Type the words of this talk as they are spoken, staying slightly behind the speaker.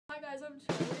guys, I'm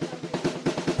Charlie.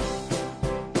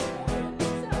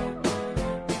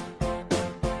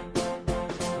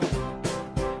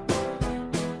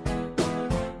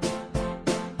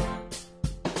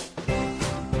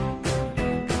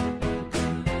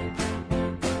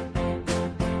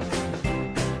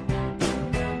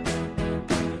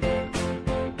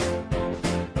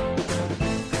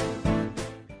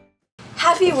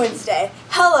 Happy Wednesday!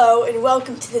 Hello and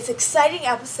welcome to this exciting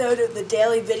episode of the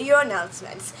Daily Video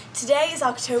Announcements. Today is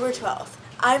October 12th.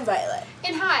 I'm Violet.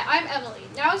 And hi, I'm Emily.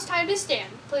 Now it's time to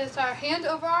stand, place our hand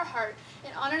over our heart,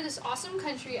 and honor this awesome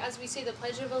country as we say the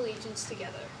Pledge of Allegiance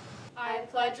together. I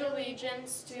pledge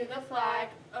allegiance to the flag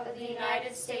of the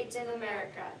United States of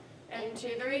America and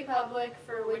to the republic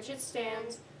for which it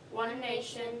stands, one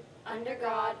nation, under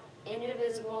God,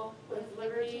 indivisible, with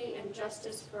liberty and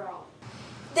justice for all.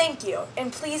 Thank you,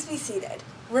 and please be seated.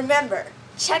 Remember,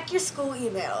 check your school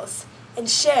emails and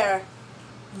share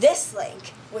this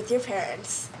link with your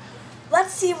parents.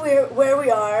 Let's see where we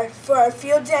are for our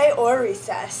field day or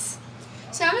recess.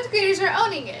 7th graders are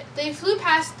owning it. They flew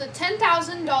past the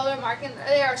 $10,000 mark and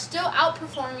they are still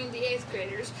outperforming the 8th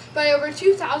graders by over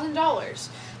 $2,000.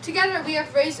 Together we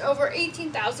have raised over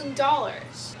 $18,000.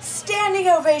 Standing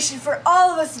ovation for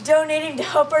all of us donating to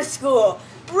help our school.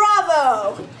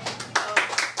 Bravo!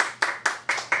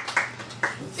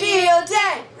 Field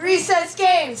day, recess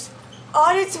games,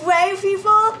 on its way,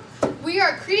 people. We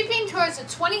are creeping towards the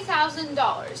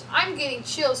 $20,000. I'm getting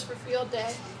chills for field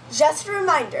day. Just a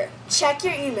reminder, check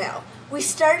your email. We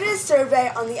started a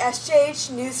survey on the SJH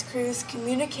News Crew's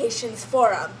Communications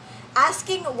Forum,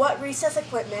 asking what recess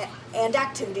equipment and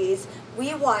activities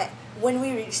we want when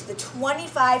we reach the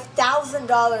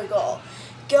 $25,000 goal.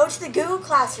 Go to the Google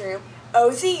Classroom,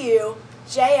 OZU,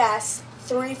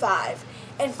 JS35,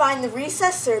 and find the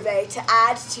recess survey to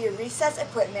add to your recess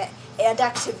equipment and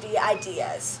activity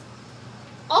ideas.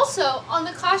 Also, on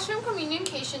the Classroom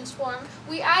Communications Forum,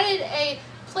 we added a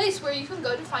place where you can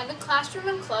go to find the classroom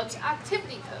and club's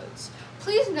activity codes.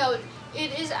 Please note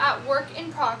it is at work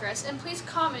in progress, and please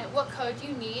comment what code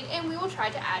you need and we will try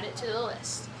to add it to the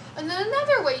list. And then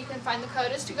another way you can find the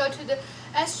code is to go to the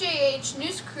SJH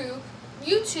News Crew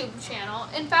YouTube channel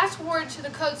and fast forward to the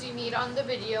codes you need on the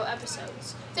video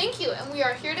episodes. Thank you, and we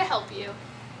are here to help you.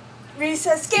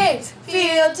 Recess games,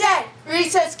 field day,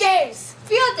 recess games.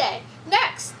 Field day.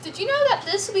 Next, did you know that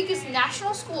this week is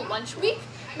National School Lunch Week?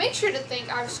 Make sure to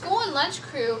thank our school and lunch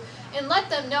crew and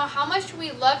let them know how much we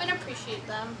love and appreciate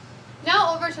them.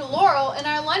 Now over to Laurel and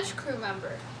our lunch crew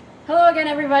member. Hello again,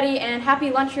 everybody, and happy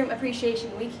Lunchroom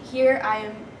Appreciation Week.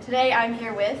 Today I'm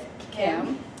here with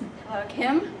Kim. Hello,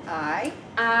 Kim. Hi.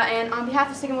 And on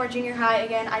behalf of Sycamore Junior High,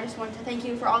 again, I just wanted to thank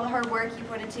you for all the hard work you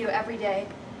put into every day.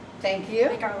 Thank you.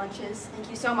 Make our lunches. Thank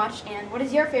you so much. And what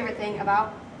is your favorite thing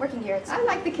about working here at school? I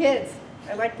like the kids.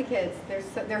 I like the kids.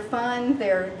 They're fun.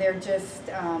 They're just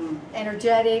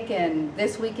energetic, and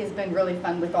this week has been really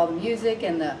fun with all the music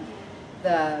and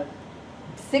the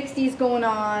 60s going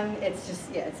on. It's just,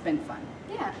 yeah, it's been fun.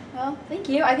 Yeah. Well, thank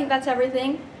you. I think that's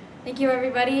everything. Thank you,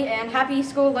 everybody, and happy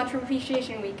School Lunchroom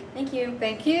Appreciation Week. Thank you.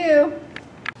 Thank you.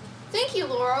 Thank you,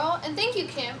 Laurel, and thank you,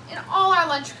 Kim, and all our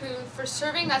lunch crew for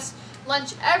serving us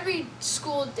lunch every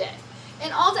school day,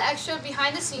 and all the extra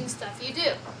behind-the-scenes stuff you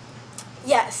do.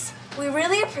 Yes, we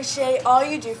really appreciate all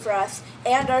you do for us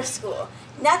and our school.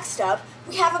 Next up,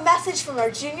 we have a message from our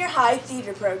junior high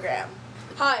theater program.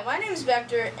 Hi, my name is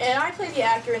Vector, and I play the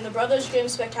actor in the Brothers Grimm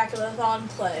Spectacular-thon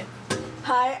play.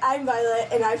 Hi, I'm Violet,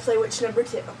 and I play Witch Number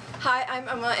 2. Hi, I'm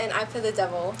Emma, and I play the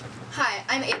Devil. Hi,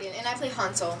 I'm Aiden, and I play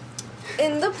Hansel.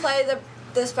 In the play,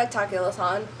 the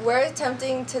Spectacular-thon, we're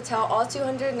attempting to tell all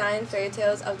 209 fairy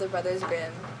tales of the Brothers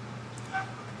Grimm.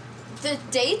 The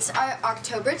dates are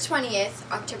October 20th,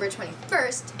 October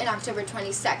 21st, and October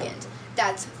 22nd.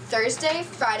 That's Thursday,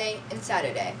 Friday, and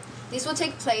Saturday. These will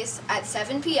take place at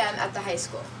 7 p.m. at the high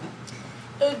school.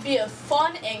 It would be a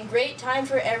fun and great time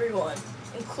for everyone,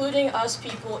 including us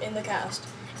people in the cast.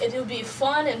 It will be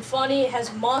fun and funny, it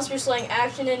has monster slaying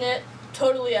action in it,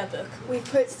 totally epic. We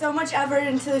put so much effort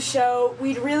into the show.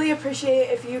 We'd really appreciate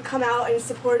if you come out and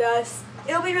support us.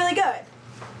 It'll be really good.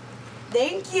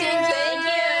 Thank you. Thank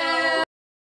you.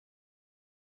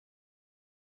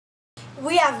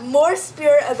 We have more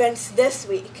spirit events this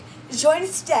week. Join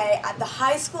us today at the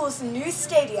high school's new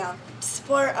stadium to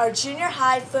support our junior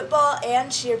high football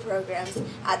and cheer programs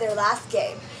at their last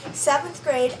game. 7th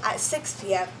grade at 6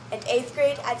 p.m. and 8th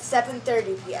grade at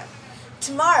 7:30 p.m.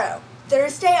 Tomorrow,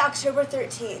 Thursday, October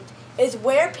 13th, is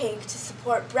Wear Pink to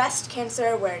support breast cancer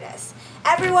awareness.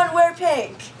 Everyone wear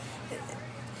pink!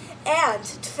 And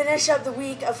to finish up the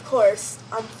week, of course,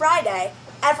 on Friday,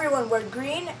 Everyone wear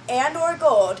green and or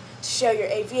gold to show your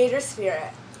aviator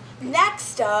spirit.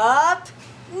 Next up,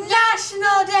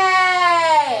 National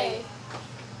Day!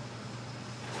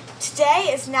 Today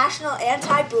is National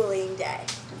Anti-Bullying Day.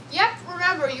 Yep,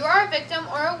 remember, you are a victim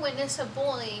or a witness of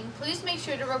bullying. Please make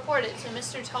sure to report it to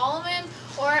Mr. Tolman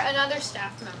or another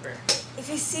staff member. If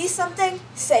you see something,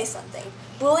 say something.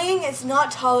 Bullying is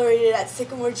not tolerated at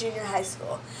Sycamore Junior High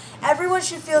School. Everyone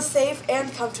should feel safe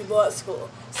and comfortable at school,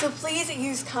 so please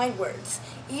use kind words.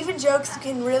 Even jokes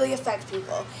can really affect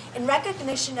people. In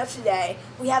recognition of today,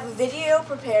 we have a video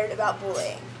prepared about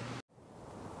bullying.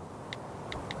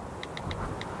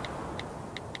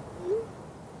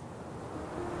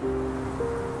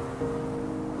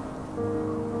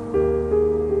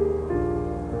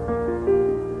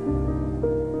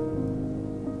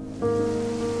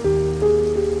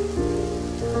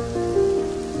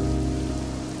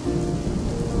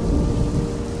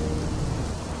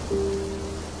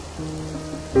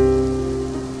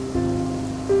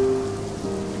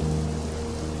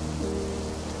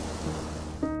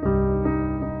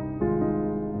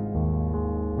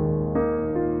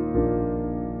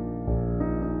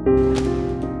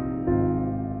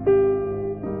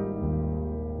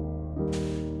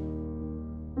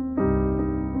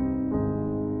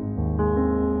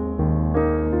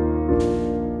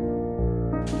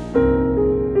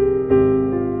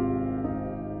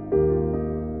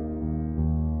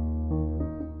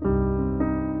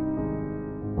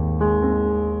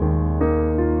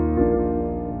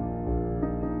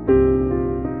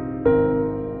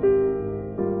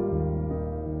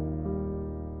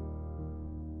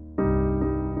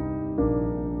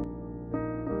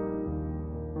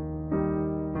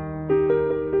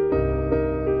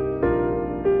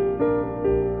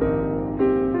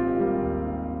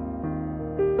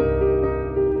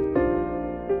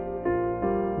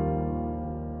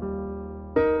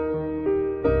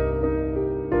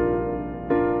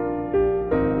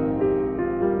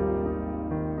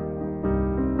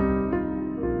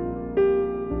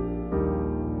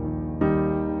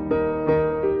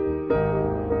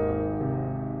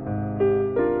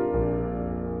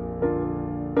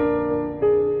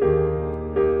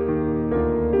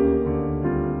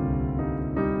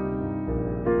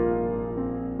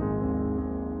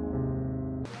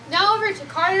 To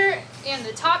Carter and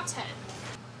the top 10.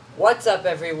 What's up,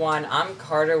 everyone? I'm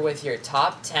Carter with your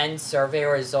top 10 survey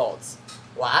results.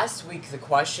 Last week the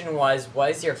question was,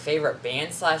 what is your favorite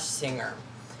band/singer?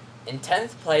 In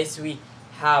 10th place we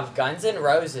have Guns N'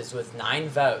 Roses with 9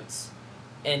 votes.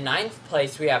 In 9th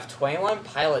place we have 21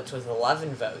 Pilots with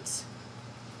 11 votes.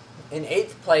 In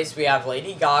 8th place we have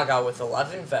Lady Gaga with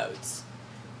 11 votes.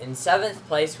 In 7th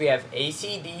place we have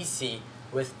AC/DC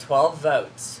with 12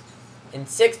 votes. In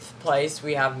 6th place,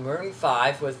 we have Maroon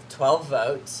 5 with 12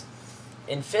 votes.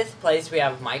 In 5th place, we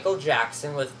have Michael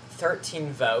Jackson with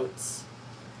 13 votes.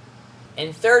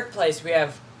 In 3rd place, we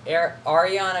have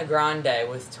Ariana Grande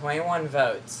with 21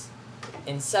 votes.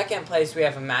 In 2nd place, we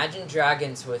have Imagine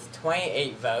Dragons with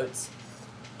 28 votes.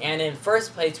 And in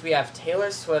 1st place, we have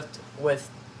Taylor Swift with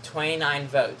 29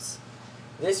 votes.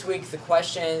 This week, the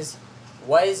question is,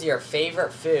 what is your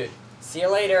favorite food? See you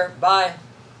later. Bye.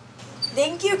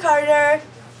 Thank you, Carter.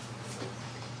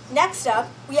 Next up,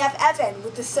 we have Evan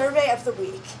with the survey of the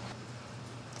week.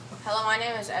 Hello, my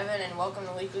name is Evan, and welcome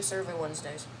to Weekly Survey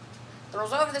Wednesdays. The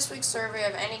result of this week's survey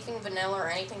of anything vanilla or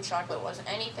anything chocolate was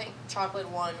anything chocolate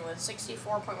won with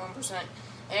 64.1%,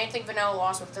 and anything vanilla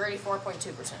lost with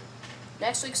 34.2%.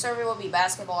 Next week's survey will be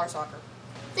basketball or soccer.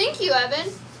 Thank you,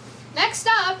 Evan. Next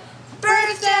up,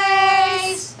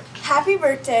 birthdays! Happy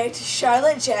birthday to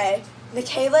Charlotte J.,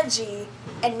 Michaela G.,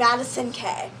 and Madison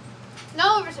K.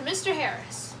 Now over to Mr.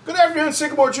 Harris. Good afternoon,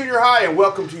 Sycamore Junior High, and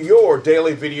welcome to your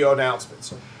daily video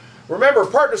announcements. Remember,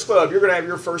 Partners Club, you're going to have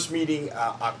your first meeting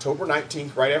October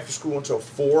 19th, right after school until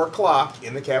 4 o'clock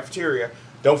in the cafeteria.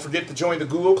 Don't forget to join the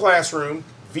Google Classroom,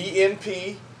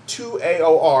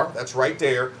 VNP2AOR, that's right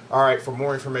there, all right, for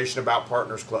more information about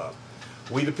Partners Club.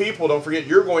 We the People, don't forget,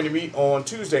 you're going to meet on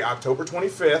Tuesday, October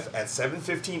 25th at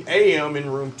 7:15 a.m. in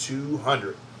room 200.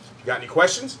 If you got any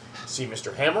questions, see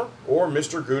Mr. Hammer or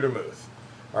Mr. Gutermuth.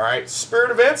 All right, Spirit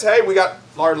events. Hey, we got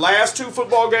our last 2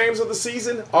 football games of the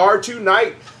season are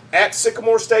tonight at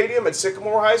Sycamore Stadium at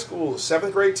Sycamore High School. The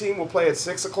 7th grade team will play at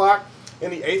 6 o'clock,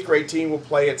 and the 8th grade team will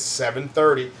play at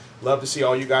 7:30. Love to see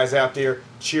all you guys out there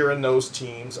cheering those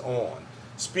teams on.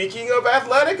 Speaking of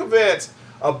athletic events,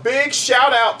 a big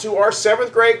shout out to our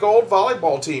 7th grade gold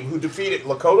volleyball team who defeated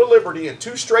Lakota Liberty in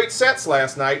 2 straight sets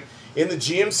last night in the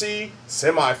GMC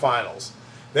semifinals.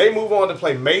 They move on to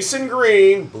play Mason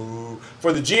Green, boo,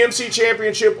 for the GMC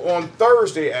Championship on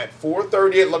Thursday at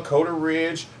 4:30 at Lakota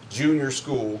Ridge Junior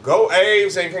School. Go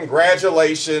Aves and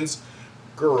congratulations,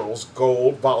 girls,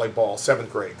 gold volleyball,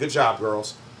 7th grade. Good job,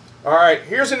 girls. All right,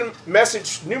 here's a new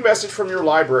message from your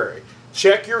library.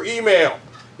 Check your email.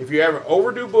 If you have an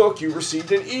overdue book, you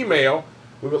received an email.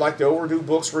 We would like the overdue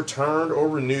books returned or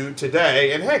renewed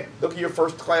today. And hey, they'll give you a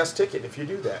first class ticket if you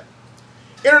do that.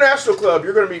 International Club,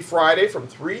 you're going to meet Friday from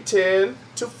 3:10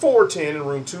 to 4:10 in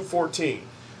room 214.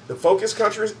 The focus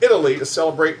country is Italy to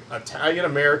celebrate Italian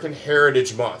American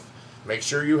Heritage Month. Make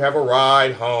sure you have a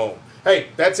ride home. Hey,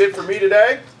 that's it for me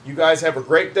today. You guys have a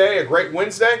great day, a great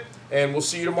Wednesday, and we'll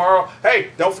see you tomorrow. Hey,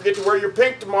 don't forget to wear your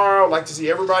pink tomorrow. I'd like to see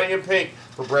everybody in pink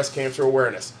for breast cancer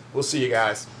awareness. We'll see you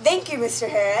guys. Thank you, Mr.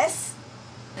 Harris.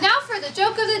 Now for the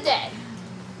joke of the day.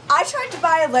 I tried to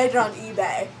buy a lighter on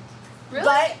eBay. Really?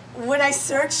 But when I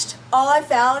searched, all I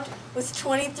found was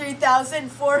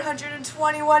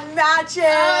 23,421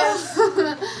 matches.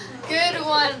 Oh. Good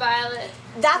one, Violet.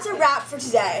 That's a wrap for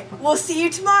today. We'll see you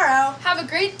tomorrow. Have a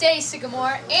great day,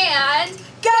 Sycamore, and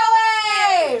Go